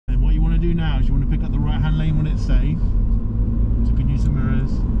to do now is you want to pick up the right hand lane when it's safe. So you can use the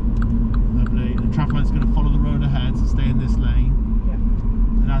mirrors. Lovely. The traffic light's going to follow the road ahead, so stay in this lane. Yeah.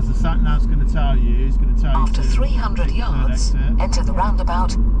 And as the sat nav's going to tell you, it's going to tell you after 300 yards, enter the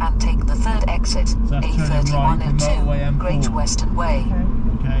roundabout and take the third exit, so A3102, Great Western Way.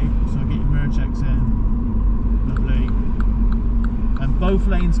 Okay, so get your mirror checks in. Lovely. And both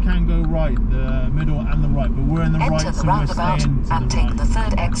lanes can go right, the middle and the right, but we're in the right, enter the so we're roundabout staying to and the take right. the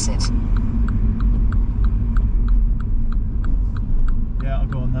third exit. Yeah, I'll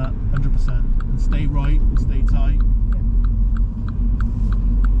go on that, 100%. And stay right, stay tight.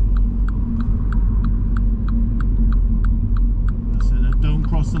 That's it, and don't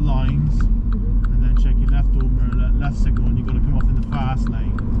cross the lines. And then check your left door mirror, left signal, and you've got to come off in the fast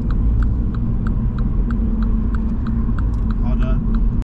lane.